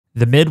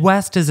The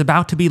Midwest is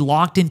about to be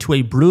locked into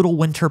a brutal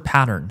winter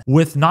pattern,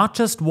 with not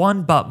just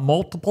one but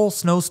multiple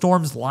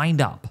snowstorms lined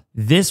up.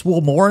 This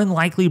will more than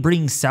likely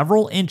bring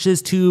several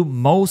inches to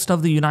most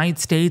of the United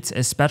States,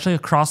 especially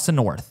across the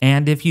north.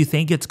 And if you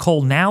think it's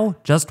cold now,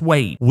 just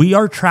wait. We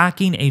are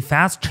tracking a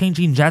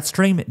fast-changing jet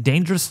stream,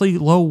 dangerously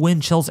low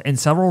wind chills, and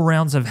several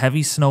rounds of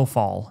heavy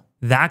snowfall.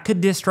 That could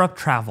disrupt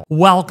travel.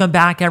 Welcome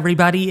back,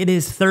 everybody. It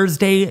is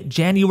Thursday,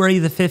 January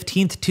the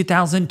 15th,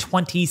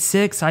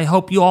 2026. I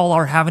hope you all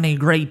are having a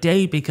great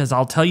day because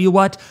I'll tell you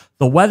what,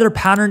 the weather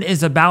pattern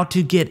is about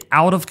to get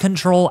out of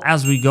control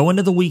as we go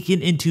into the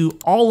weekend into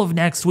all of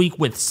next week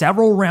with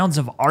several rounds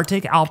of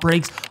Arctic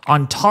outbreaks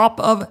on top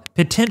of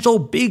potential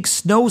big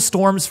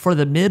snowstorms for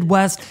the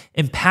Midwest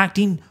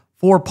impacting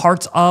for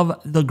parts of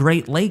the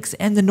Great Lakes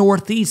and the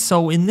Northeast.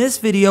 So in this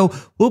video,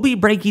 we'll be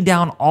breaking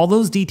down all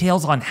those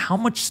details on how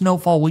much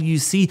snowfall will you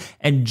see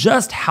and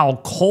just how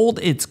cold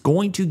it's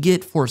going to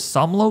get for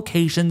some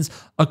locations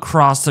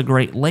across the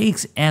Great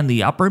Lakes and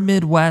the upper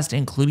Midwest,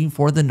 including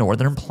for the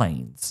Northern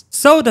Plains.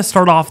 So to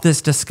start off this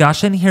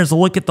discussion, here's a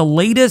look at the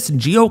latest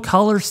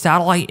geocolor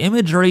satellite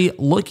imagery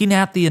looking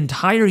at the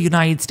entire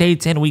United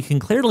States, and we can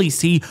clearly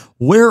see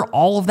where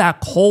all of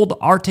that cold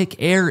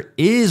Arctic air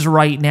is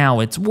right now.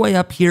 It's way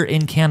up here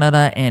in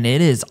Canada, and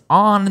it is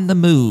on the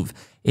move.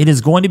 It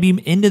is going to be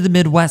into the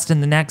Midwest in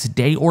the next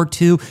day or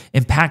two,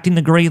 impacting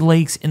the Great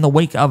Lakes in the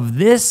wake of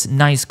this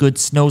nice, good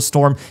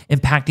snowstorm,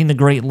 impacting the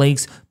Great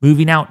Lakes,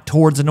 moving out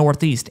towards the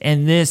Northeast.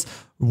 And this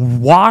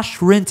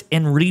wash, rinse,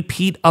 and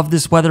repeat of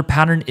this weather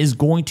pattern is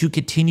going to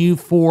continue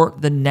for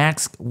the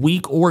next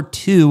week or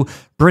two,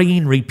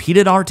 bringing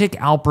repeated Arctic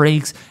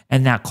outbreaks,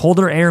 and that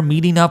colder air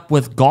meeting up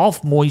with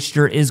Gulf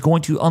moisture is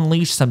going to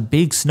unleash some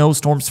big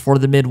snowstorms for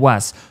the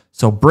Midwest.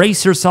 So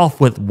brace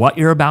yourself with what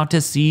you're about to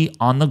see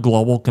on the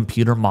global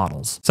computer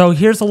models. So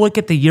here's a look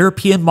at the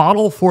European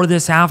model for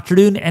this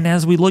afternoon. And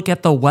as we look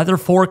at the weather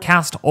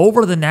forecast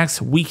over the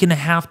next week and a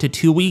half to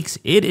 2 weeks,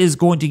 it is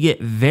going to get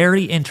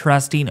very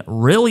interesting,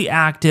 really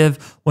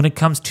active when it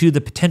comes to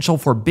the potential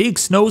for big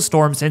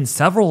snowstorms, and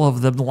several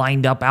of them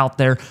lined up out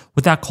there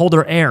with that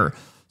colder air.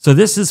 So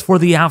this is for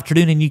the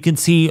afternoon, and you can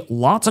see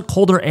lots of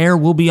colder air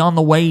will be on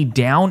the way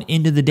down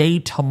into the day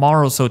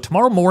tomorrow. So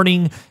tomorrow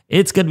morning,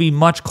 it's going to be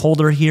much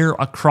colder here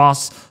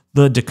across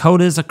the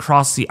Dakotas,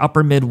 across the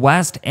upper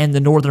Midwest and the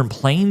Northern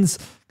Plains,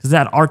 because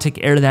that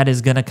Arctic air that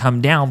is going to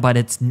come down. But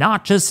it's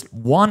not just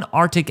one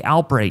Arctic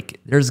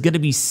outbreak. There's going to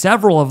be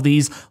several of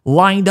these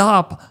lined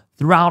up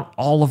throughout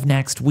all of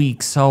next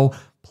week. So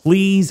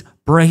please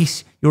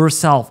brace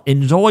yourself.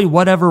 Enjoy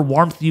whatever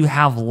warmth you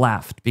have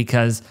left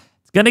because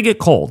it's going to get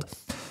cold.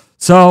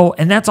 So,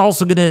 and that's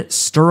also going to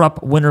stir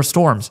up winter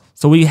storms.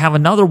 So we have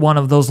another one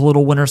of those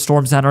little winter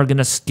storms that are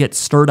going to get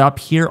stirred up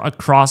here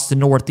across the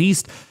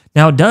Northeast.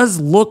 Now, it does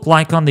look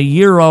like on the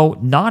Euro,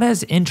 not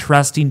as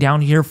interesting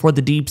down here for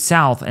the deep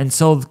south. And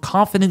so the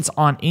confidence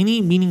on any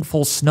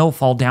meaningful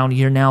snowfall down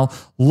here now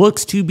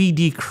looks to be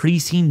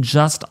decreasing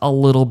just a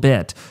little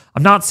bit.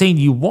 I'm not saying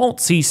you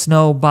won't see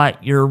snow,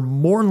 but you're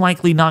more than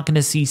likely not going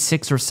to see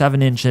 6 or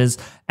 7 inches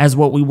as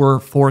what we were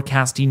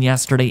forecasting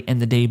yesterday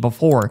and the day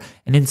before.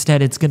 And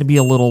instead, it's going to be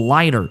a little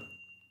lighter.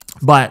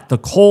 But the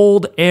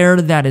cold air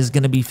that is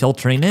going to be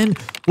filtering in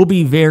will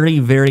be very,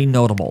 very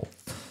notable.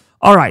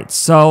 All right,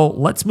 so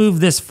let's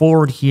move this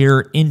forward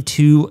here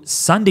into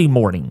Sunday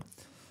morning.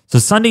 So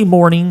Sunday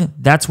morning,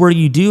 that's where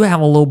you do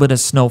have a little bit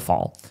of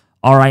snowfall.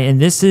 All right, and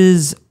this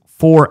is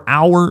for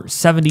hour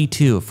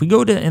 72. If we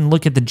go to and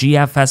look at the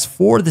GFS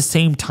for the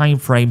same time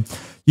frame,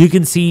 you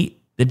can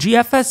see the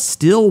GFS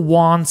still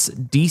wants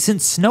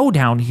decent snow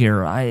down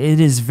here. It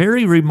is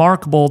very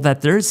remarkable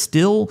that there's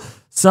still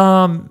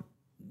some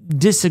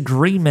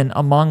disagreement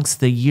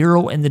amongst the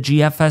Euro and the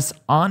GFS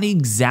on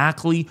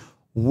exactly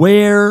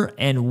where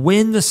and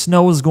when the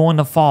snow is going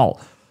to fall.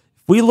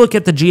 If we look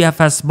at the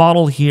GFS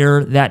model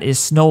here that is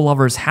snow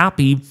lovers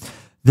happy,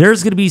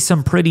 there's going to be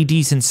some pretty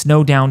decent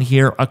snow down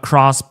here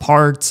across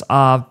parts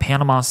of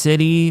Panama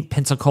City,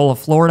 Pensacola,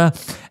 Florida,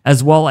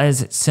 as well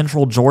as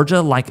central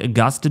Georgia, like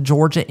Augusta,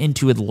 Georgia,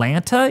 into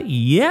Atlanta.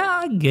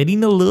 Yeah,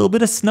 getting a little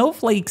bit of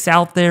snowflakes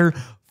out there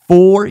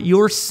for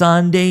your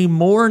Sunday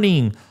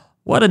morning.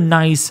 What a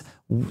nice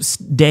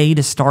day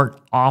to start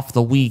off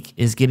the week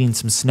is getting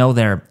some snow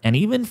there. And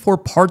even for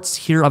parts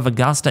here of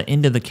Augusta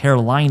into the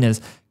Carolinas,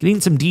 getting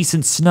some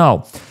decent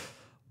snow.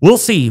 We'll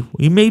see.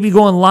 We may be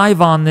going live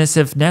on this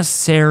if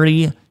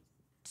necessary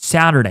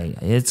Saturday.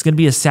 It's going to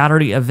be a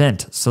Saturday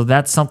event. So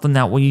that's something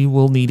that we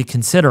will need to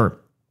consider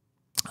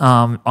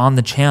on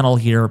the channel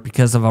here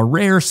because of a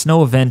rare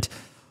snow event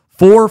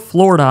for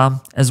Florida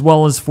as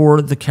well as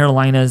for the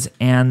Carolinas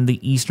and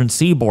the Eastern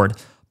Seaboard.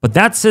 But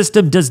that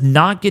system does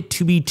not get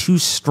to be too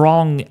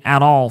strong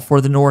at all for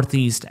the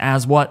Northeast,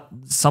 as what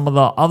some of the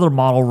other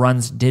model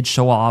runs did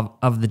show off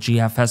of the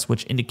GFS,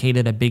 which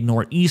indicated a big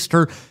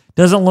nor'easter.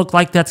 Doesn't look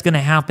like that's going to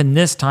happen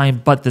this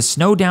time, but the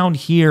snow down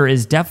here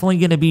is definitely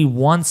going to be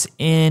once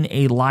in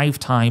a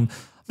lifetime.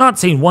 I'm Not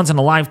saying once in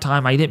a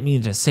lifetime, I didn't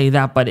mean to say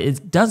that, but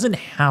it doesn't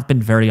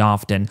happen very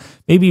often.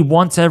 Maybe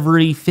once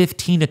every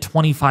 15 to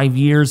 25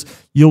 years,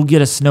 you'll get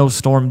a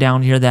snowstorm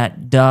down here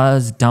that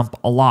does dump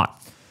a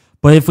lot.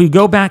 But if we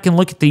go back and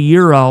look at the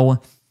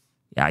Euro,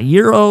 yeah,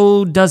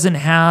 Euro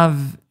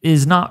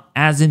is not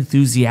as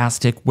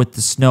enthusiastic with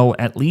the snow,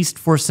 at least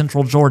for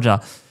central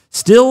Georgia.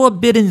 Still a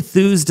bit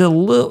enthused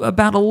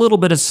about a little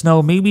bit of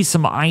snow, maybe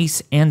some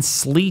ice and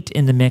sleet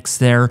in the mix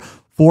there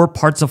for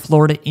parts of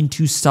Florida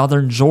into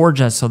southern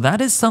Georgia. So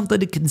that is something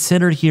to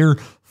consider here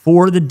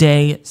for the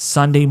day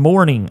Sunday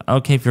morning.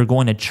 Okay, if you're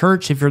going to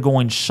church, if you're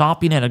going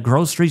shopping at a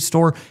grocery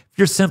store, if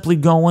you're simply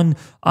going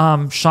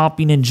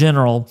shopping in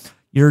general,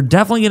 you're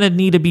definitely going to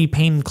need to be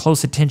paying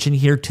close attention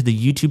here to the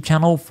YouTube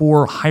channel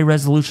for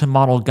high-resolution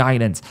model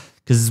guidance,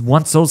 because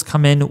once those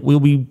come in, we'll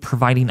be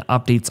providing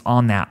updates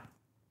on that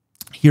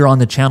here on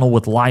the channel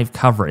with live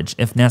coverage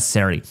if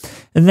necessary.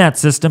 And that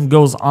system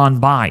goes on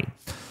by.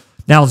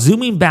 Now,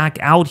 zooming back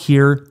out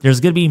here,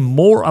 there's going to be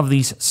more of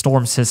these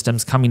storm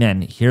systems coming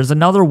in. Here's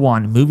another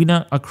one moving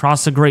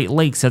across the Great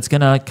Lakes that's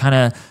going to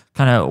kind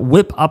of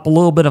whip up a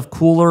little bit of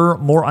cooler,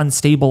 more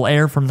unstable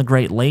air from the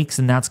Great Lakes,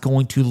 and that's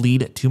going to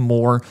lead to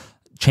more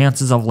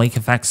chances of lake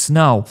effect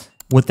snow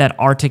with that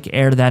Arctic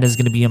air that is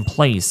going to be in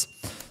place.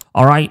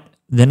 All right.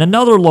 Then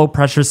another low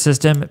pressure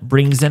system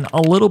brings in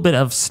a little bit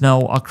of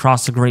snow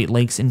across the Great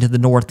Lakes into the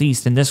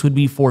northeast, and this would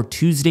be for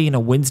Tuesday and a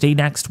Wednesday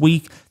next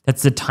week.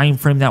 That's the time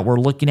frame that we're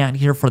looking at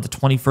here for the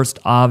 21st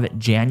of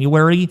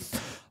January.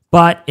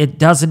 But it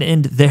doesn't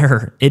end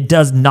there. It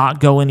does not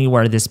go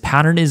anywhere. This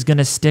pattern is going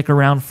to stick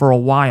around for a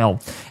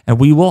while, and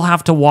we will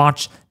have to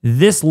watch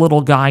this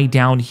little guy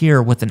down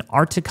here with an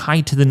Arctic high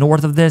to the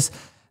north of this.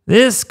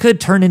 This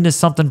could turn into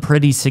something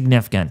pretty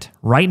significant.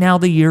 Right now,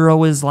 the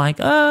Euro is like,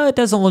 it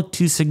doesn't look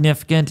too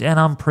significant, and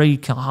I'm pretty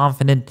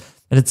confident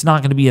that it's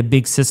not going to be a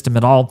big system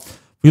at all.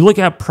 If we look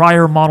at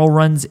prior model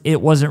runs, it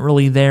wasn't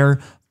really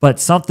there, but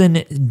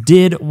something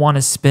did want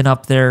to spin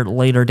up there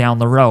later down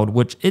the road,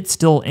 which it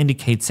still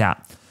indicates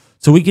that.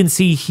 So we can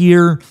see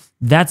here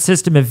that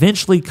system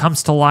eventually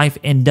comes to life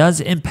and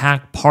does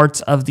impact parts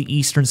of the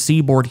eastern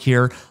seaboard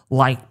here,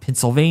 like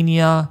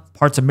Pennsylvania,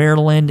 parts of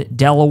Maryland,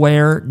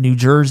 Delaware, New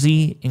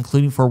Jersey,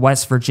 including for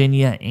West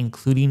Virginia,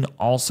 including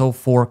also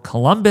for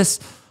Columbus,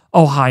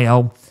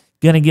 Ohio.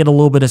 Going to get a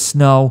little bit of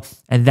snow,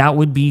 and that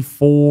would be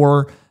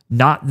for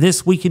not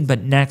this weekend,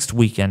 but next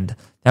weekend.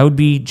 That would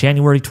be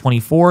January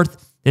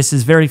 24th. This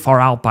is very far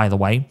out, by the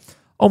way,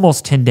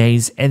 almost 10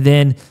 days. And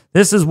then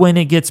this is when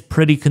it gets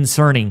pretty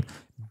concerning.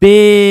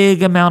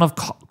 Big amount of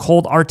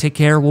cold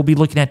Arctic air. We'll be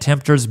looking at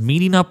temperatures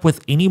meeting up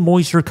with any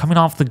moisture coming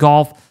off the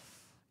Gulf.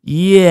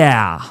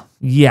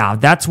 Yeah,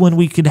 that's when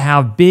we could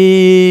have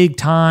big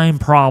time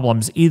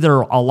problems, either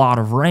a lot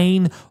of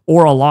rain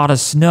or a lot of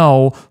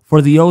snow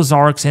for the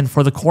Ozarks and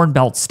for the Corn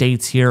Belt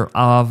states here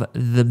of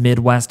the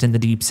Midwest and the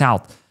Deep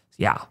South.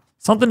 Yeah,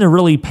 something to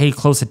really pay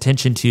close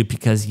attention to,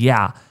 because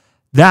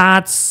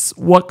that's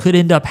what could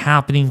end up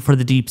happening for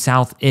the Deep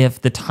South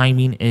if the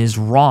timing is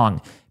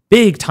wrong.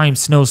 Big time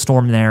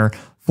snowstorm there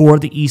for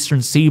the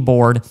eastern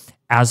seaboard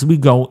as we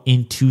go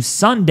into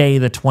Sunday,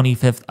 the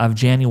 25th of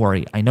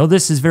January. I know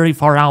this is very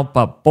far out,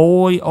 but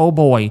boy, oh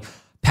boy,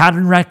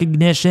 pattern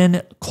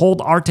recognition,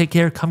 cold Arctic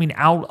air coming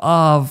out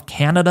of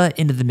Canada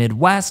into the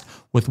Midwest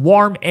with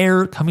warm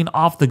air coming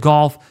off the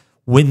Gulf.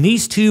 When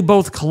these two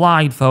both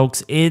collide,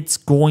 folks, it's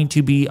going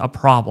to be a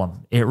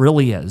problem. It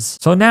really is.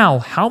 So now,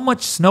 how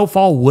much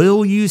snowfall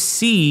will you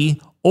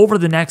see over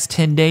the next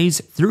 10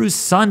 days through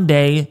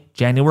Sunday,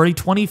 January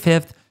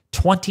 25th,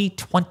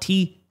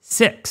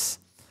 2026?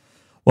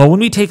 Well,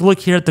 when we take a look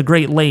here at the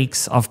Great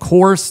Lakes, of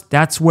course,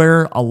 that's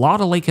where a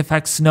lot of lake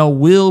effect snow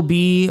will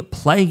be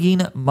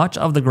plaguing much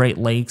of the Great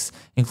Lakes,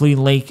 including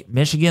Lake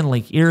Michigan,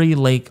 Lake Erie,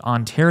 Lake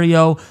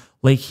Ontario,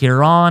 Lake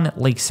Huron,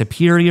 Lake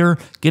Superior,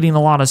 getting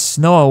a lot of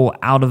snow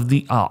out of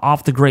the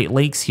off the Great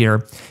Lakes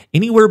here,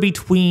 anywhere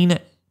between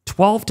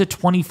 12 to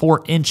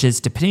 24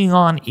 inches, depending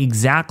on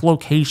exact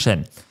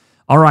location.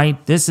 All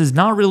right, this is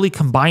not really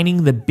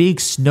combining the big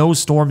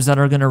snowstorms that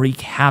are going to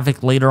wreak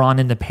havoc later on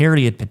in the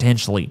period,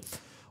 potentially.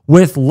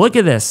 With, look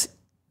at this,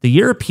 the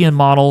European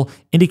model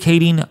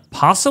indicating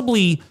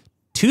possibly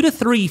 2 to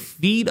 3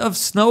 feet of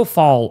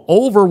snowfall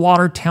over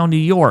Watertown, New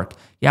York.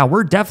 Yeah,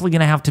 we're definitely going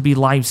to have to be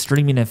live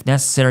streaming if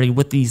necessary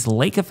with these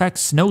lake effect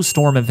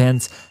snowstorm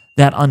events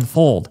that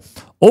unfold.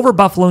 Over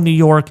Buffalo, New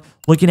York,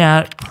 looking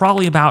at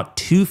probably about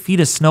 2 feet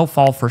of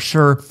snowfall for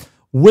sure,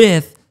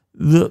 with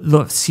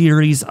the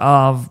series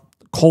of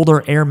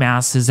colder air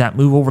masses that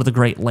move over the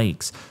Great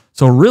Lakes.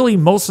 So really,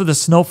 most of the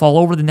snowfall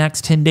over the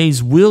next 10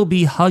 days will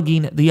be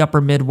hugging the upper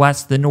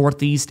Midwest, the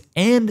Northeast,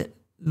 and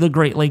the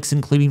Great Lakes,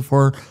 including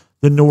for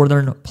the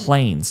northern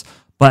plains.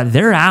 But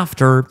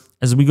thereafter,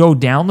 as we go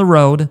down the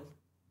road,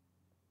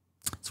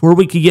 it's where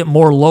we could get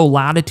more low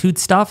latitude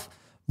stuff,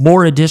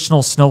 more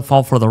additional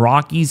snowfall for the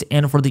Rockies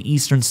and for the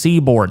eastern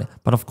seaboard.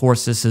 But of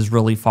course, this is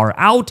really far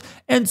out,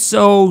 and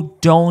so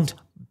don't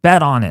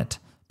bet on it.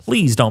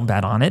 Please don't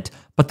bet on it.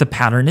 But the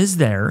pattern is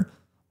there.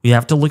 We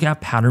have to look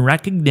at pattern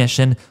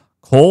recognition.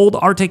 Cold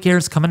Arctic air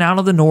is coming out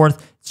of the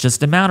north. It's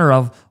just a matter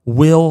of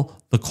will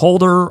the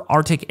colder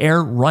Arctic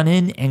air run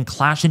in and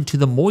clash into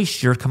the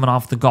moisture coming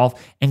off the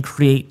Gulf and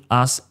create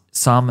us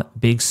some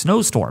big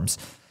snowstorms.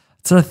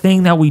 It's a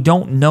thing that we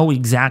don't know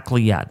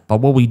exactly yet.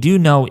 But what we do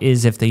know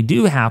is if they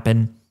do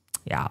happen,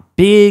 yeah,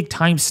 big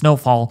time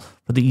snowfall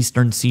for the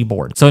eastern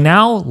seaboard. So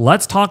now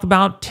let's talk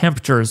about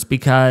temperatures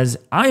because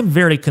I'm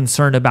very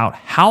concerned about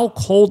how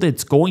cold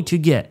it's going to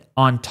get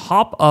on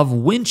top of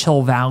wind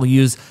chill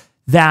values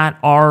that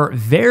are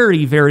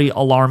very, very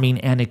alarming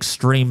and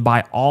extreme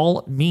by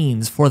all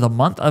means for the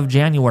month of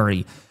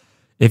January.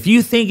 If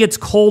you think it's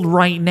cold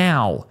right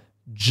now,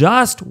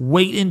 just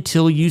wait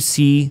until you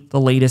see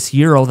the latest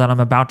Euro that I'm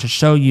about to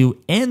show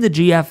you and the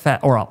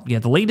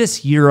the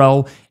latest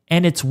Euro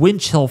and its wind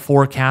chill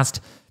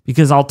forecast,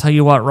 because I'll tell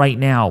you what right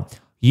now,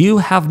 you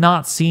have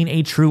not seen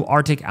a true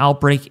Arctic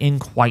outbreak in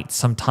quite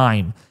some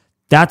time.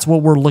 That's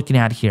what we're looking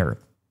at here.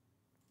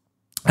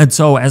 And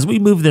so as we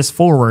move this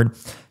forward,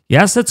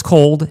 yes, it's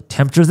cold,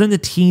 temperatures in the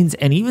teens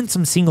and even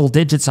some single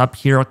digits up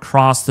here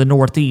across the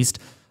Northeast,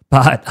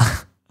 but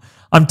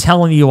I'm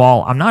telling you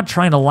all, I'm not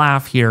trying to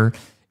laugh here.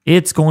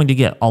 It's going to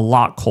get a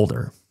lot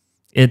colder.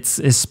 It's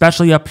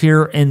especially up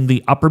here in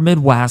the upper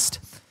Midwest.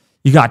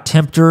 You got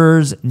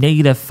temperatures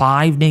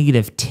 -5,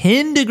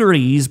 -10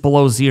 degrees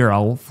below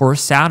zero for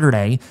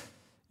Saturday.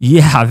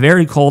 Yeah,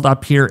 very cold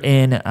up here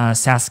in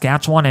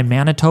Saskatchewan and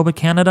Manitoba,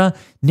 Canada.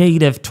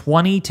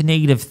 -20 to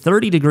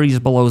 -30 degrees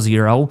below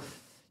zero.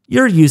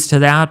 You're used to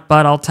that,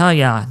 but I'll tell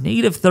you,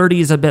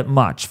 -30 is a bit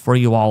much for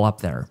you all up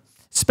there,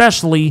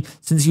 especially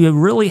since you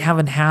really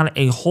haven't had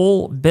a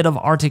whole bit of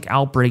Arctic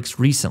outbreaks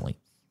recently.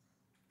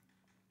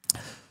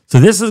 So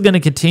this is going to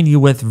continue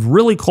with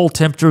really cold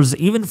temperatures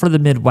even for the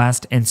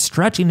Midwest and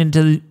stretching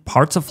into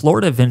parts of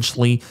Florida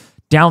eventually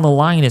down the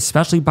line,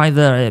 especially by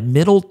the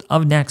middle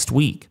of next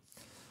week.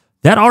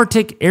 That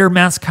Arctic air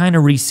mass kind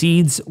of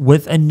recedes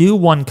with a new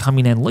one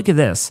coming in. Look at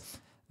this.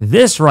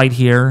 This right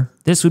here,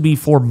 this would be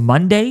for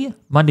Monday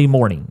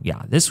morning.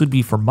 Yeah, this would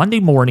be for Monday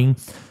morning,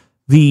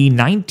 the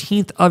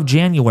 19th of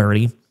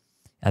January.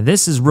 And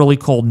this is really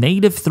cold,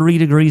 -3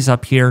 degrees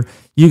up here.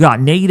 You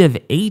got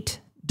 -8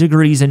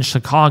 degrees in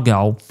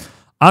Chicago.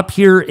 Up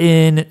here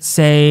in,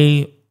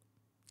 say,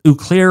 Eau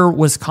Claire,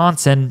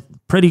 Wisconsin,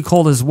 pretty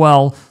cold as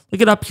well.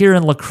 Look at up here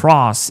in La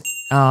Crosse,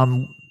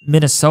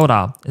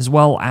 Minnesota, as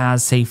well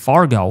as, say,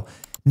 Fargo.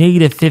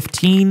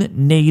 -15,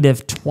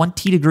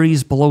 -20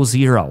 degrees below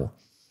zero.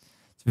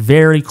 It's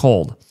very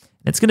cold.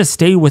 It's going to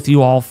stay with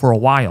you all for a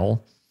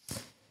while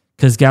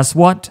because guess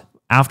what?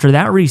 After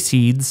that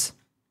recedes,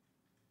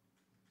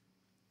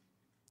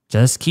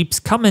 just keeps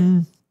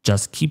coming.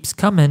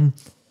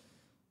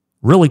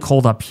 Really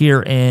cold up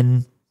here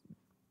in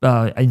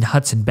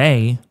Hudson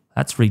Bay.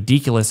 That's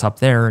ridiculous up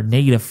there.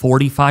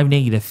 -45,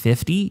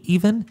 -50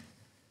 even.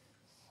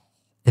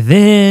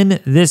 Then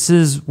this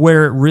is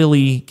where it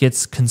really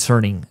gets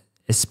concerning,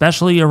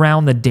 especially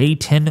around the day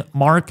 10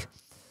 mark.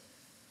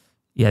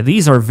 Yeah,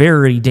 these are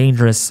very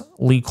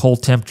dangerously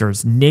cold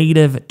temperatures.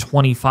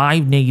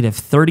 -25,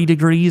 -30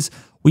 degrees.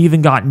 We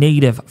even got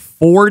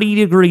 -40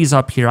 degrees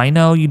up here. I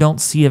know you don't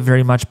see it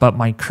very much, but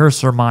my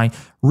cursor, my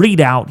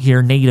readout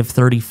here,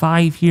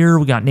 -35 here.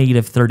 We got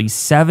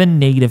 -37,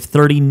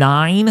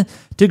 -39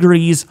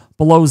 degrees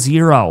below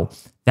zero.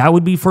 That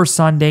would be for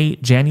Sunday,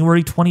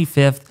 January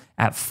 25th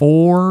at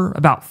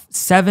about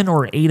 7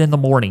 or 8 in the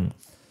morning.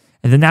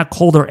 And then that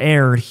colder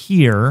air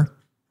here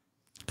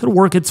could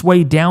work its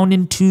way down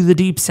into the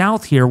deep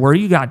south here where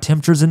you got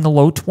temperatures in the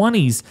low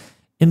 20s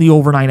in the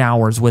overnight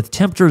hours, with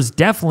temperatures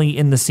definitely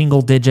in the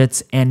single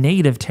digits and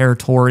negative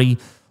territory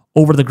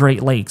over the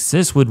Great Lakes.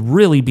 This would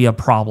really be a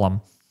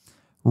problem,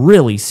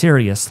 really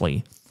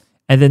seriously.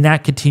 And then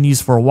that continues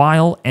for a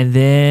while and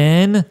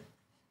then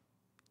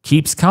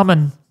keeps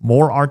coming.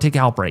 More Arctic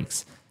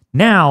outbreaks.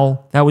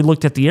 Now that we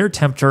looked at the air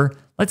temperature,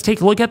 let's take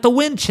a look at the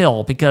wind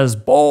chill because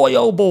boy,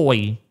 oh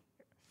boy,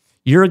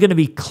 you're going to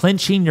be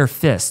clenching your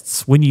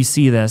fists when you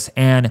see this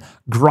and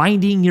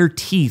grinding your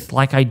teeth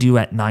like I do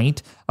at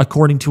night,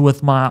 according to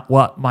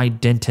what my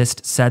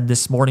dentist said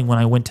this morning when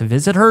I went to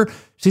visit her.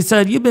 She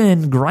said, you've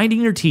been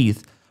grinding your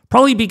teeth,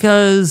 probably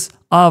because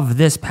of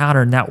this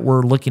pattern that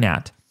we're looking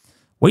at.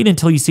 Wait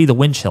until you see the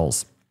wind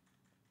chills.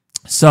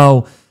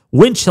 So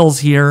wind chills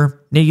here,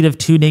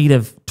 -2,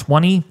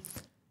 -20,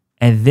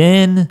 and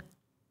then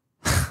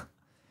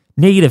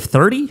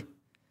 -30.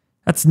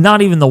 That's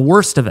not even the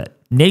worst of it.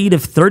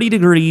 -30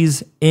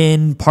 degrees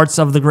in parts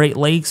of the Great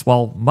Lakes,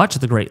 well, much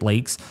of the Great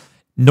Lakes.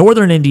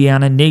 Northern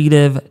Indiana,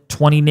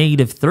 -20,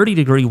 -30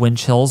 degree wind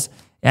chills.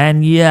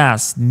 And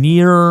yes,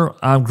 near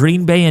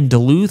Green Bay and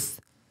Duluth,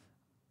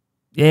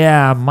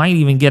 yeah, might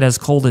even get as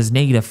cold as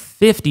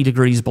 -50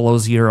 degrees below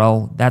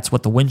zero. That's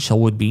what the wind chill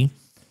would be.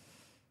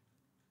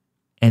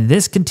 And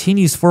this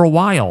continues for a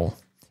while.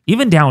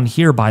 Even down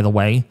here, by the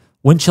way,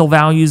 wind chill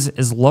values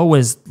as low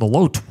as the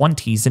low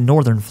 20s in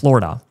northern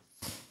Florida.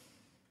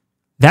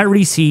 That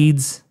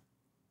recedes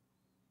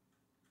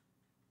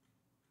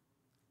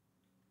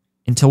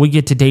until we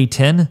get to day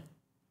 10.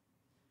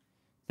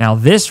 Now,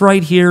 this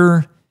right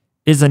here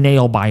is a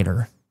nail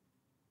biter.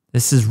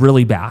 This is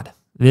really bad.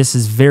 This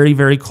is very,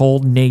 very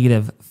cold.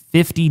 Negative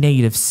 50,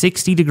 negative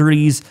 60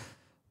 degrees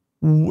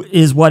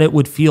is what it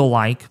would feel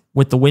like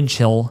with the wind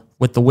chill,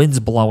 with the winds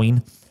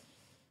blowing.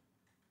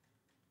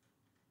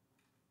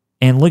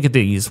 And look at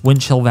these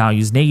wind chill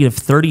values. Negative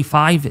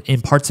 35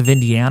 in parts of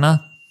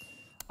Indiana,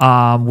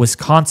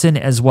 Wisconsin,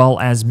 as well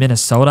as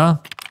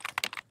Minnesota.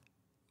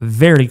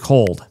 Very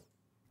cold.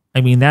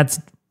 I mean, that's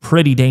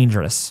pretty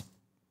dangerous.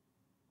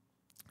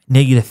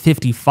 Negative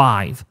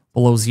 55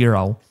 below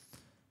zero.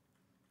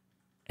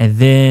 And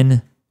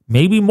then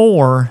maybe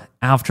more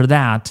after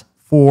that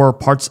for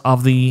parts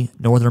of the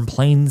northern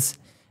plains,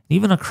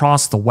 even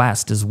across the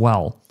west as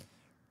well.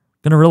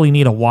 Gonna really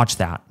need to watch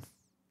that.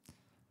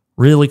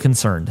 Really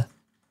concerned.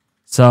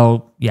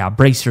 So yeah,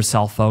 brace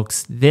yourself,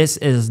 folks. This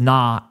is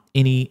not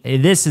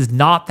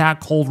that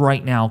cold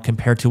right now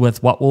compared to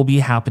with what will be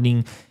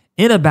happening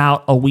in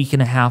about a week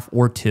and a half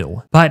or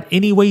two. But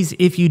anyways,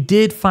 if you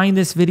did find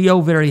this video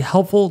very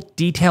helpful,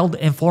 detailed,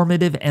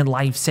 informative, and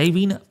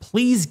life-saving,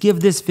 please give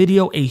this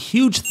video a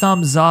huge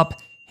thumbs up,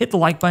 hit the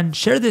like button,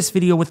 share this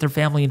video with their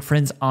family and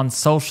friends on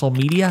social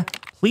media.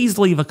 Please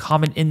leave a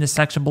comment in the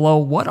section below.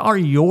 What are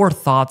your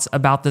thoughts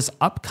about this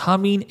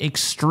upcoming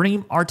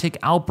extreme Arctic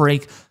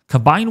outbreak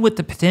combined with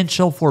the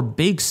potential for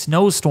big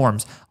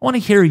snowstorms? I want to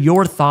hear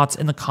your thoughts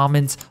in the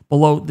comments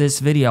below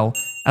this video.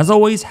 As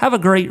always, have a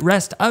great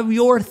rest of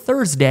your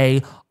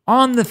Thursday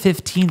on the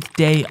 15th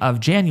day of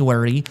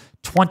January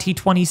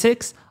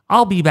 2026.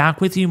 I'll be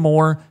back with you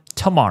more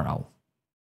tomorrow.